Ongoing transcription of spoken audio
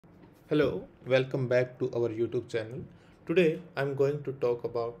Hello, welcome back to our YouTube channel. Today I'm going to talk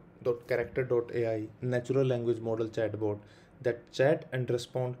about Character.ai natural language model chatbot that chat and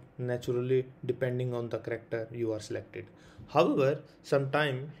respond naturally depending on the character you are selected. However,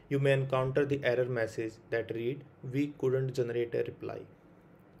 sometime you may encounter the error message that read we couldn't generate a reply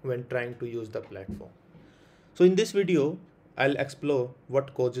when trying to use the platform. So in this video, I'll explore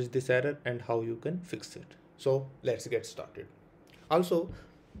what causes this error and how you can fix it. So let's get started. Also,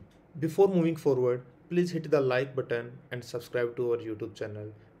 before moving forward, please hit the like button and subscribe to our YouTube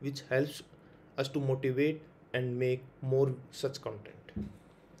channel, which helps us to motivate and make more such content.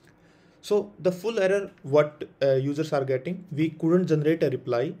 So the full error what users are getting, we couldn't generate a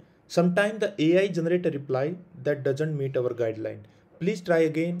reply. Sometimes the AI generate a reply that doesn't meet our guideline. Please try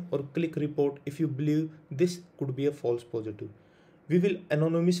again or click report if you believe this could be a false positive. We will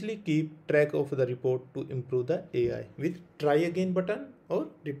anonymously keep track of the report to improve the AI with try again button or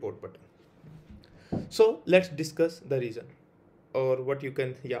report button. So let's discuss the reason or what you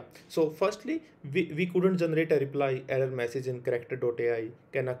can, So firstly, we couldn't generate a reply error message in character.ai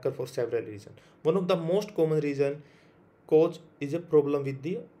can occur for several reasons. One of the most common reason cause is a problem with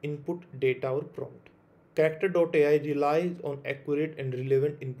the input data or prompt. Character.ai relies on accurate and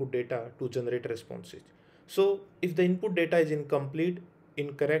relevant input data to generate responses. So if the input data is incomplete,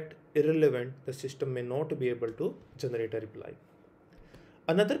 incorrect, irrelevant, the system may not be able to generate a reply.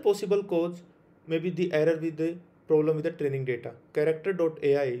 Another possible cause may be the error with the problem with the training data.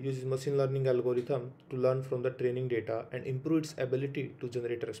 Character.ai uses machine learning algorithm to learn from the training data and improve its ability to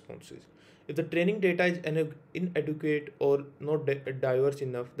generate responses. If the training data is inadequate or not diverse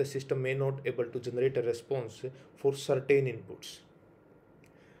enough, the system may not able to generate a response for certain inputs.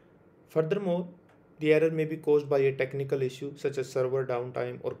 Furthermore, the error may be caused by a technical issue such as server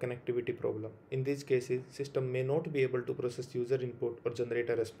downtime or connectivity problem. In these cases, system may not be able to process user input or generate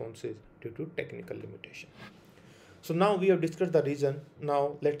a responses due to technical limitation. So now we have discussed the reason.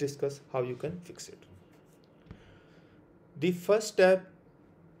 Now let's discuss how you can fix it. The first step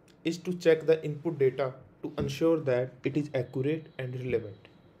is to check the input data to ensure that it is accurate and relevant.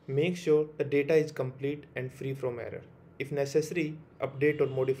 Make sure the data is complete and free from error. If necessary, update or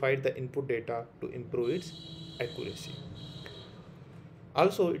modify the input data to improve its accuracy.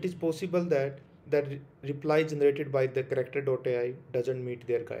 Also, it is possible that the reply generated by the character.ai doesn't meet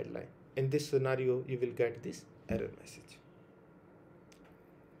their guideline. In this scenario, you will get this error message.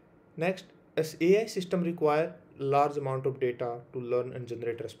 Next, as AI system require large amount of data to learn and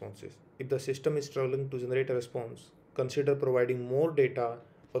generate responses. If the system is struggling to generate a response, consider providing more data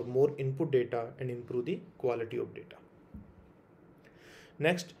or more input data and improve the quality of data.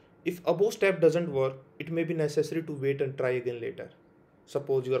 Next, if above step doesn't work, it may be necessary to wait and try again later.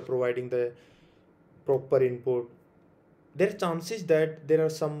 Suppose you are providing the proper input. There are chances that there are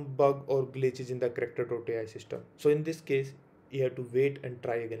some bug or glitches in the character.ai system. So in this case, you have to wait and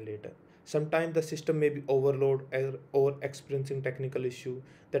try again later. Sometimes the system may be overloaded or experiencing technical issues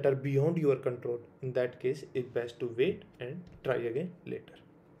that are beyond your control. In that case, it's best to wait and try again later.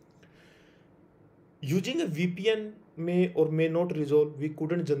 Using a VPN may or may not resolve we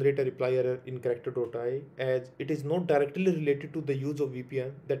couldn't generate a reply error in character.ai as it is not directly related to the use of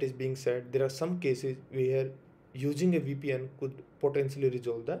VPN. That is being said, there are some cases where using a VPN could potentially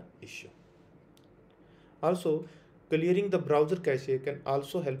resolve the issue. Also, clearing the browser cache can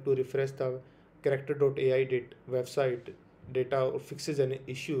also help to refresh the character.ai website data or fixes an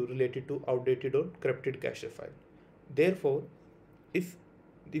issue related to outdated or corrupted cache file. Therefore, if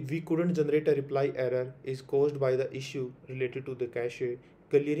we couldn't generate a reply error is caused by the issue related to the cache,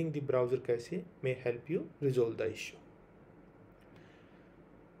 clearing the browser cache may help you resolve the issue.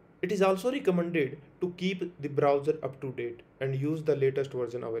 It is also recommended to keep the browser up to date and use the latest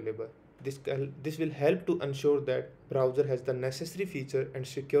version available. This will help to ensure that browser has the necessary feature and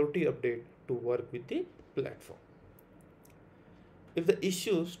security update to work with the platform. If the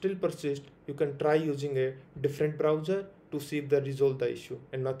issue still persists, you can try using a different browser to see if they resolve the issue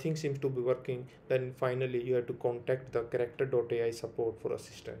and nothing seems to be working, then finally you have to contact the character.ai support for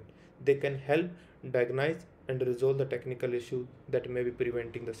assistance. They can help diagnose and resolve the technical issue that may be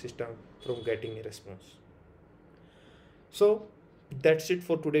preventing the system from getting a response. So that's it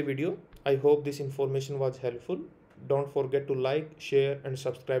for today's video. I hope this information was helpful. Don't forget to like, share and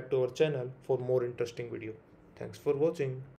subscribe to our channel for more interesting video. Thanks for watching.